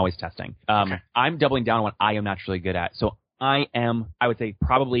testing because I'm always testing. I'm doubling down on what I am naturally good at. So I am, I would say,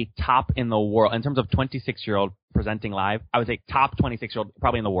 probably top in the world. In terms of 26-year-old presenting live, I would say top 26-year-old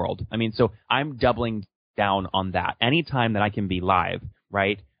probably in the world. I mean, so I'm doubling down on that. Anytime that I can be live,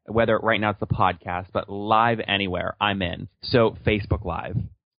 right? Whether right now it's the podcast, but live anywhere, I'm in. So Facebook Live,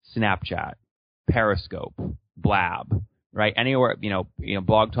 Snapchat, Periscope, Blab, right? Anywhere,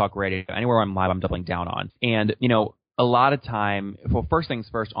 Blog Talk Radio, anywhere I'm live, I'm doubling down on. And, a lot of time, well, first things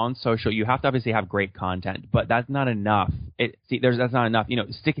first, on social, you have to obviously have great content, but that's not enough. That's not enough.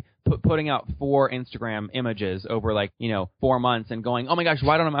 Putting out 4 Instagram images over 4 months and going, oh my gosh,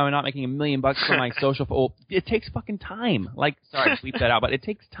 why am I not making $1 million for my social? Well, it takes fucking time. Sorry to bleep that out, but it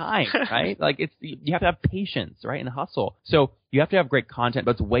takes time, right? You have to have patience, right, and hustle. So you have to have great content,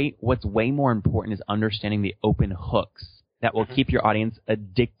 but what's way more important is understanding the open hooks that will keep your audience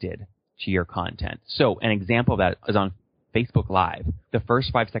addicted to your content. So an example of that is on Facebook Live. The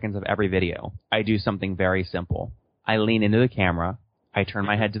first 5 seconds of every video, I do something very simple. I lean into the camera. I turn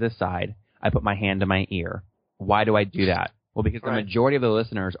my head to the side. I put my hand to my ear. Why do I do that? Well, because the majority of the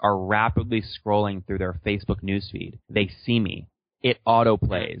listeners are rapidly scrolling through their Facebook newsfeed. They see me. it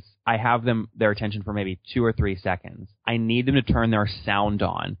autoplays. I have their attention for maybe 2 or 3 seconds. I need them to turn their sound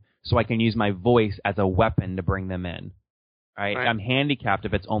on so I can use my voice as a weapon to bring them in. Right? I'm handicapped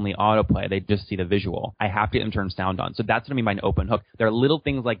if it's only autoplay. They just see the visual. I have to get them to turn sound on. So that's going to be my open hook. There are little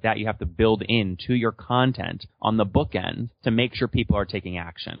things like that you have to build into your content on the bookend to make sure people are taking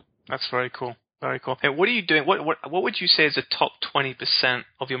action. That's very cool. Very cool. And what are you doing? What would you say is the top 20%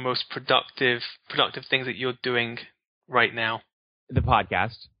 of your most productive things that you're doing right now? The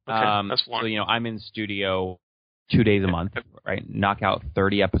podcast. Okay, that's one. So, I'm in studio 2 days a month, right? Knock out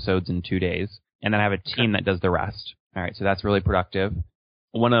 30 episodes in 2 days. And then I have a team that does the rest. All right, so that's really productive.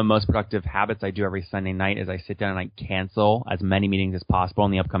 One of the most productive habits I do every Sunday night is I sit down and I cancel as many meetings as possible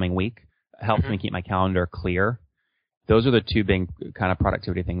in the upcoming week. It helps me keep my calendar clear. Those are the two big kind of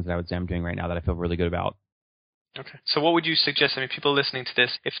productivity things that I would say I'm doing right now that I feel really good about. Okay. So what would you suggest? I mean, people listening to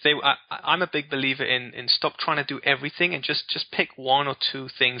this, I'm a big believer in stop trying to do everything and just pick 1 or 2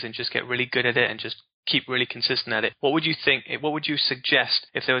 things and just get really good at it and just keep really consistent at it. What would you think? What would you suggest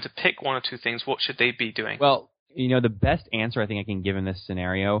if they were to pick 1 or 2 things? What should they be doing? Well, the best answer I think I can give in this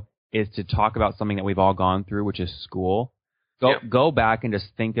scenario is to talk about something that we've all gone through, which is school. Go back and just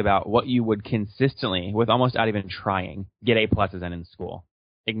think about what you would consistently, with almost not even trying, get A+ in school.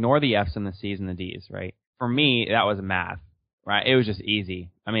 Ignore the F's and the C's and the D's, right? For me, that was math, right? It was just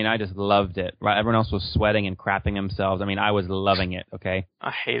easy. I mean, I just loved it, right? Everyone else was sweating and crapping themselves. I mean, I was loving it, okay?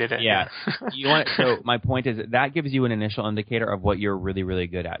 I hated it. Yeah. So my point is that gives you an initial indicator of what you're really, really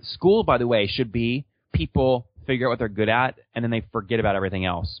good at. School, by the way, should be people figure out what they're good at, and then they forget about everything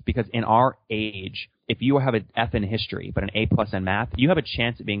else. Because in our age, if you have an F in history but an A+ in math, you have a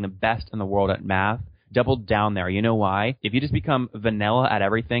chance at being the best in the world at math. Double down there. You know why? If you just become vanilla at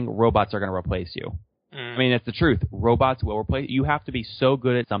everything, robots are going to replace you. I mean, it's the truth. Robots will replace you. You have to be so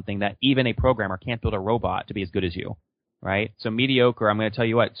good at something that even a programmer can't build a robot to be as good as you. Right? So mediocre, I'm going to tell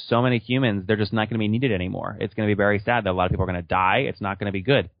you what, so many humans, they're just not going to be needed anymore. It's going to be very sad that a lot of people are going to die. It's not going to be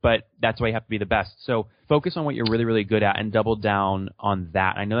good. But that's why you have to be the best. So focus on what you're really, really good at and double down on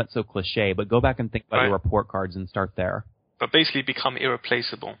that. I know that's so cliche, but go back and think about your report cards and start there. But basically become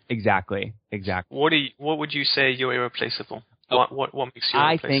irreplaceable. Exactly. What would you say you're irreplaceable? What makes you irreplaceable?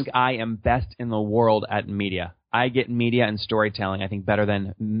 I think I am best in the world at media. I get media and storytelling, I think, better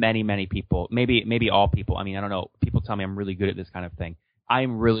than many, many people. Maybe all people. I mean, I don't know. People tell me I'm really good at this kind of thing.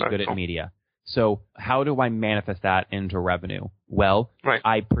 I'm really good at media. So how do I manifest that into revenue? Well,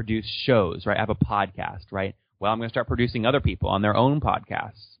 I produce shows, right? I have a podcast, right? Well, I'm going to start producing other people on their own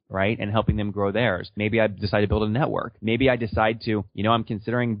podcasts, right? And helping them grow theirs. Maybe I decide to build a network. Maybe I decide to, I'm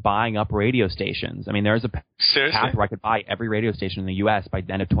considering buying up radio stations. I mean, there's a path where I could buy every radio station in the U.S. by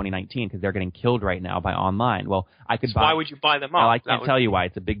the end of 2019 because they're getting killed right now by online. Well, I could buy. Why would you buy them up? Well, I can't tell you why.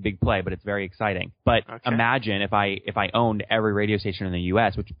 It's a big, big play, but it's very exciting. But imagine if I owned every radio station in the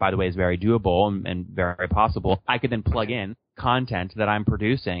U.S., which, by the way, is very doable and very possible. I could then plug in content that I'm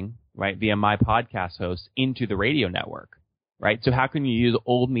producing, right, via my podcast host into the radio network. Right? So how can you use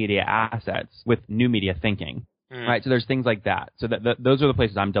old media assets with new media thinking? Right? So there's things like that. So those are the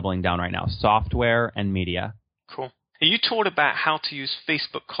places I'm doubling down right now. Software and media. Cool. You taught about how to use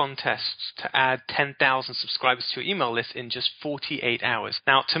Facebook contests to add 10,000 subscribers to your email list in just 48 hours.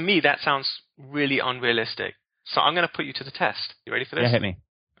 Now, to me, that sounds really unrealistic. So I'm going to put you to the test. You ready for this? Yeah, hit me.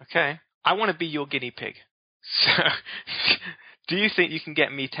 Okay. I want to be your guinea pig. So do you think you can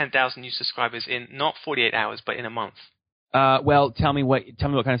get me 10,000 new subscribers in not 48 hours, but in a month? Well, tell me what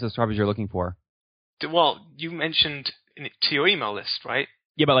kind of subscribers you're looking for. Well, you mentioned to your email list, right?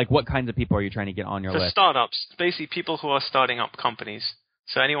 Yeah, but like what kinds of people are you trying to get on your list? For startups, basically people who are starting up companies.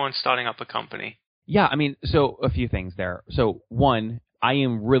 So anyone starting up a company. Yeah, I mean, so a few things there. So one, I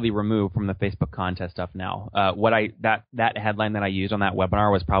am really removed from the Facebook contest stuff now. That headline that I used on that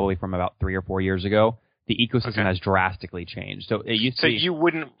webinar was probably from about 3 or 4 years ago. The ecosystem has drastically changed. So it used to be,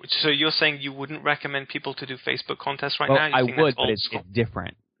 So you're saying you wouldn't recommend people to do Facebook contests now? I would, but it's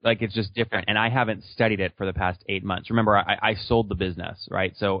different. Like it's just different. And I haven't studied it for the past 8 months. Remember, I sold the business,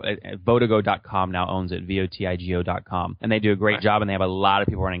 right? So Votigo.com now owns it, Votigo.com. And they do a great job, and they have a lot of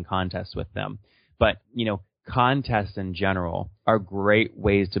people running contests with them. But, contests in general are great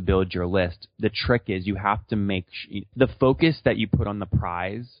ways to build your list. The trick is you have to make the focus that you put on the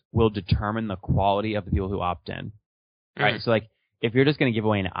prize will determine the quality of the people who opt in. Right? So like if you're just going to give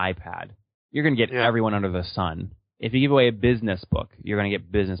away an iPad, you're going to get everyone under the sun. If you give away a business book, you're going to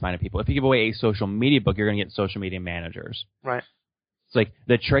get business-minded people. If you give away a social media book, you're going to get social media managers. Right. It's like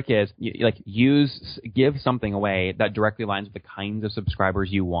the trick is give something away that directly aligns with the kinds of subscribers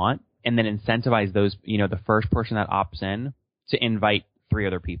you want, and then incentivize those, the first person that opts in to invite 3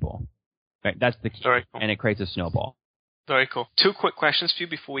 other people. Right? That's the key. Very cool. And it creates a snowball. Very cool. 2 quick questions for you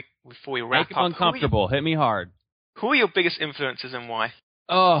before we wrap Make up. it uncomfortable. Hit me hard. Who are your biggest influences and why?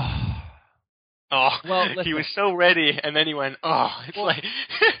 Oh, well, listen. He was so ready, and then he went, it's like...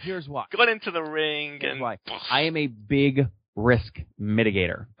 Here's why. Got into the ring, Here's and... why. I am a big risk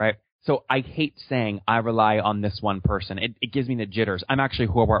mitigator, right? So I hate saying I rely on this one person. It gives me the jitters. I'm actually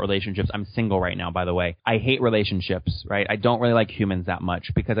horrible at relationships. I'm single right now, by the way. I hate relationships, right? I don't really like humans that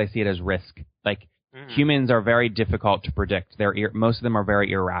much because I see it as risk. Like, humans are very difficult to predict. Most of them are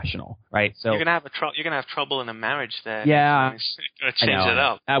very irrational, right? So you're gonna have trouble in a marriage there. Yeah, gotta change it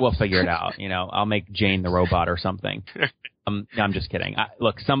up. I will figure it out. I'll make Jane the robot or something. No, I'm just kidding.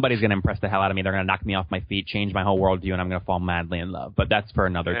 Look, somebody's going to impress the hell out of me. They're going to knock me off my feet, change my whole worldview, and I'm going to fall madly in love. But that's for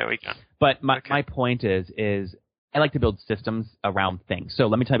another. There we go. But my point is I like to build systems around things. So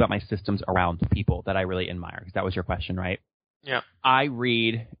let me tell you about my systems around people that I really admire, because that was your question, right? Yeah. I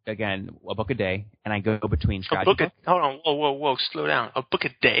read, again, a book a day, and I go between strategy books. Hold on. Whoa, slow down. A book a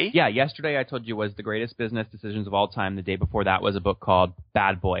day? Yeah, yesterday I told you was The Greatest Business Decisions of All Time. The day before that was a book called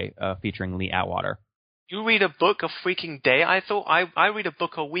Bad Boy, featuring Lee Atwater. You read a book a freaking day? I thought I read a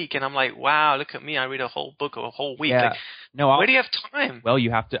book a week, and I'm like, wow, look at me. I read a whole book a whole week. Yeah. Like, where do you have time? Well,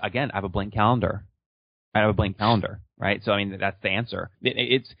 you have to, again, I have a blank calendar. Right? So, I mean, that's the answer.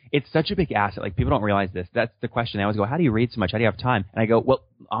 It's such a big asset. Like, people don't realize this. That's the question. They always go, how do you read so much? How do you have time? And I go, well,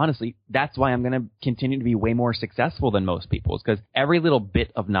 honestly, that's why I'm going to continue to be way more successful than most people. Is because every little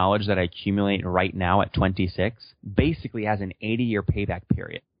bit of knowledge that I accumulate right now at 26 basically has an 80-year payback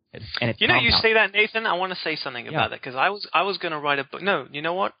period. And it's you say that, Nathan. I want to say something about that, because I was going to write a book. No, you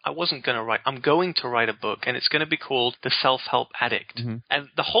know what? I wasn't going to write. I'm going to write a book, and it's going to be called The Self-Help Addict. Mm-hmm. And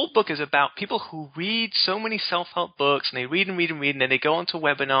the whole book is about people who read so many self-help books, and they read and read and read, and then they go onto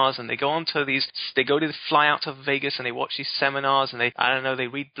webinars, and they fly out to Vegas, and they watch these seminars, and they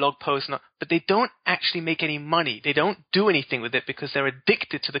read blog posts, but they don't actually make any money. They don't do anything with it because they're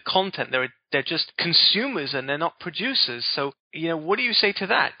addicted to the content. They're just consumers, and they're not producers. So, what do you say to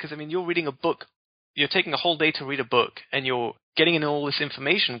that? Because, I mean, you're reading a book. You're taking a whole day to read a book, and you're getting in all this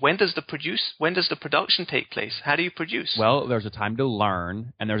information. When does the production take place? How do you produce? Well, there's a time to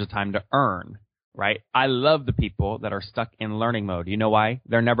learn, and there's a time to earn, right? I love the people that are stuck in learning mode. You know why?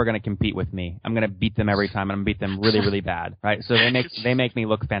 They're never going to compete with me. I'm going to beat them every time, and I'm going to beat them really, really bad, right? So they make me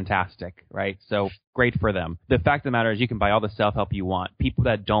look fantastic, right? So great for them. The fact of the matter is you can buy all the self-help you want. People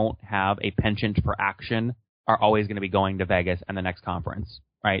that don't have a penchant for action are always going to be going to Vegas and the next conference,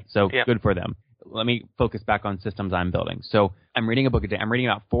 right? So Good for them. Let me focus back on systems I'm building. So I'm reading a book a day. I'm reading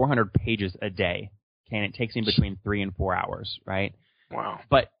about 400 pages a day, okay? And it takes me between 3 and 4 hours, right? Wow.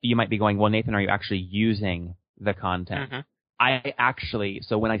 But you might be going, well, Nathan, are you actually using the content? Mm-hmm.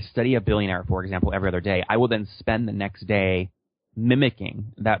 So when I study a billionaire, for example, every other day, I will then spend the next day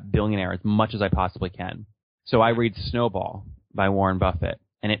mimicking that billionaire as much as I possibly can. So I read Snowball by Warren Buffett,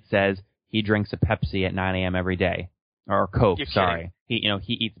 and it says he drinks a Pepsi at 9 a.m. every day, or Coke, sorry. He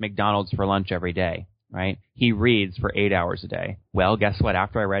eats McDonald's for lunch every day, right? He reads for 8 hours a day. Well, guess what?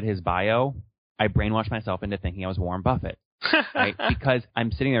 After I read his bio, I brainwashed myself into thinking I was Warren Buffett. Right? Because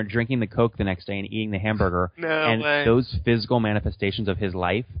I'm sitting there drinking the Coke the next day and eating the hamburger. Those physical manifestations of his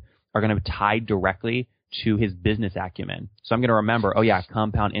life are going to tie directly to his business acumen. So I'm going to remember,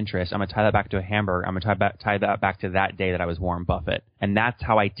 compound interest. I'm going to tie that back to a hamburger. I'm going to tie that back to that day that I was Warren Buffett. And that's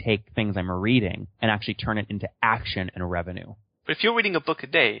how I take things I'm reading and actually turn it into action and revenue. But if you're reading a book a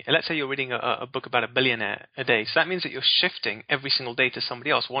day, and let's say you're reading a book about a billionaire a day, so that means that you're shifting every single day to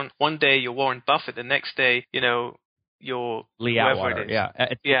somebody else. One day you're Warren Buffett, the next day, you're Lee Atwater.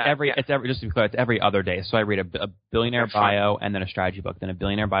 Just to be clear, it's every other day. So I read a billionaire bio and then a strategy book, then a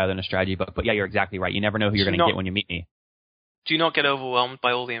billionaire bio, then a strategy book. But you're exactly right. You never know who you're going to get when you meet me. Do you not get overwhelmed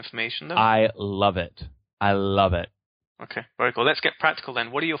by all the information, though? I love it. Okay, very cool. Let's get practical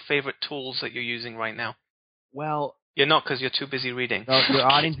then. What are your favorite tools that you're using right now? Well, you're not, because you're too busy reading. No, your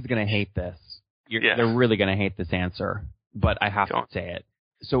audience is going to hate this. They're really going to hate this answer, but I have to say it.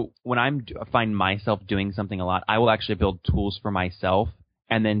 So when I find myself doing something a lot, I will actually build tools for myself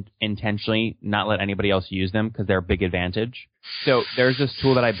and then intentionally not let anybody else use them because they're a big advantage. So there's this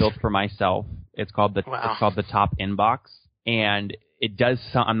tool that I built for myself. It's called the Top Inbox, and it does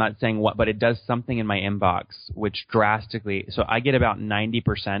I'm not saying what, but it does something in my inbox which drastically. So I get about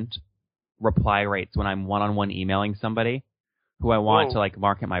 90% reply rates when I'm one-on-one emailing somebody who I want to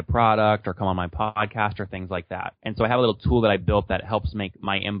market my product or come on my podcast or things like that. And so I have a little tool that I built that helps make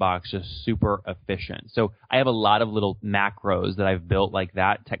my inbox just super efficient. So I have a lot of little macros that I've built like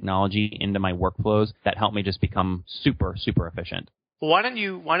that, technology into my workflows that help me just become super, super efficient. Well, why don't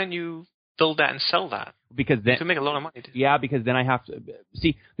you build that and sell that? Because then, you can make a lot of money. Yeah, because then I have to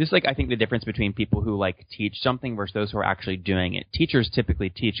see. This is like, I think, the difference between people who like teach something versus those who are actually doing it. Teachers typically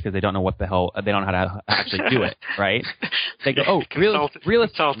teach because they don't know what the hell, they don't know how to actually do it, right? They go, oh, real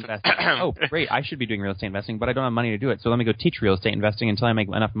estate investing. Oh, great, I should be doing real estate investing, but I don't have money to do it. So let me go teach real estate investing until I make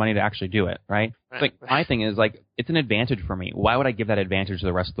enough money to actually do it, right? It's like, my thing is like, it's an advantage for me. Why would I give that advantage to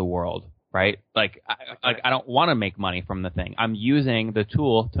the rest of the world, right? Like, I don't want to make money from the thing. I'm using the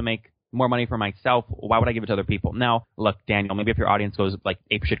tool to make more money for myself. Why would I give it to other people? Now, look, Daniel, maybe if your audience goes like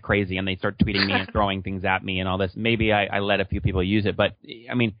apeshit crazy and they start tweeting me and throwing things at me and all this, maybe I let a few people use it. But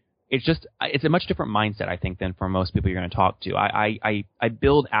I mean, it's a much different mindset, I think, than for most people you're going to talk to. I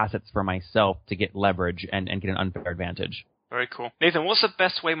build assets for myself to get leverage and get an unfair advantage. Very cool. Nathan, what's the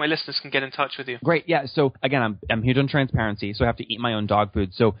best way my listeners can get in touch with you? Great. Yeah. So again, I'm huge on transparency, so I have to eat my own dog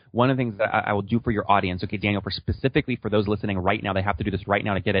food. So one of the things that I will do for your audience, okay, Daniel, specifically for those listening right now, they have to do this right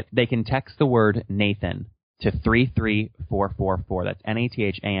now to get it. They can text the word Nathan to 33444. That's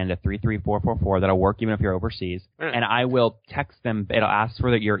NATHAN to 33444. That'll work even if you're overseas. Really? And I will text them. It'll ask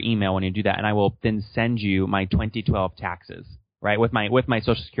for your email when you do that, and I will then send you my 2012 taxes, right, with my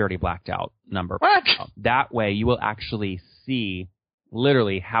Social Security blacked out number. What? That way you will actually see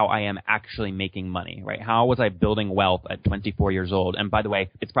literally how I am actually making money, right? How was I building wealth at 24 years old? And by the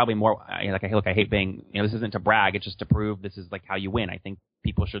way, it's probably more like, I hate being, this isn't to brag. It's just to prove this is like how you win. I think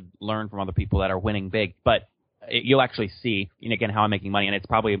people should learn from other people that are winning big, but you'll actually see, again, how I'm making money. And it's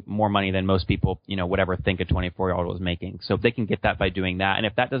probably more money than most people, would ever think a 24-year-old was making. So if they can get that by doing that. And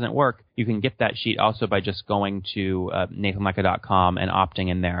if that doesn't work, you can get that sheet also by just going to nathanlatka.com and opting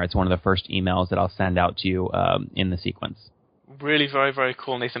in there. It's one of the first emails that I'll send out to you in the sequence. Really very, very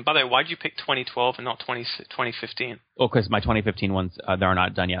cool, Nathan. By the way, why did you pick 2012 and not 2015? Well, because my 2015 ones, they're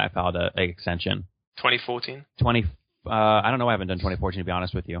not done yet. I filed an extension. 2014? I don't know why I haven't done 2014, to be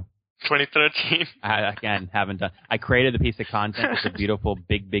honest with you. 2013? Again, haven't done. I created the piece of content. It's a beautiful,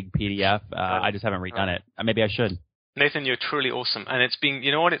 big PDF. I just haven't redone it. Maybe I should. Nathan, you're truly awesome. And it's been,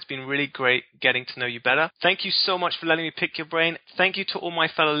 it's been really great getting to know you better. Thank you so much for letting me pick your brain. Thank you to all my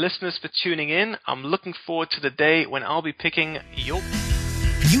fellow listeners for tuning in. I'm looking forward to the day when I'll be picking your...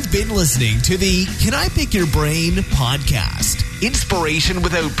 You've been listening to the Can I Pick Your Brain podcast. Inspiration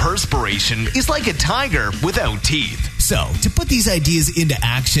without perspiration is like a tiger without teeth. So, to put these ideas into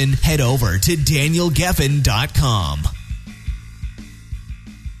action, head over to danielgeffen.com.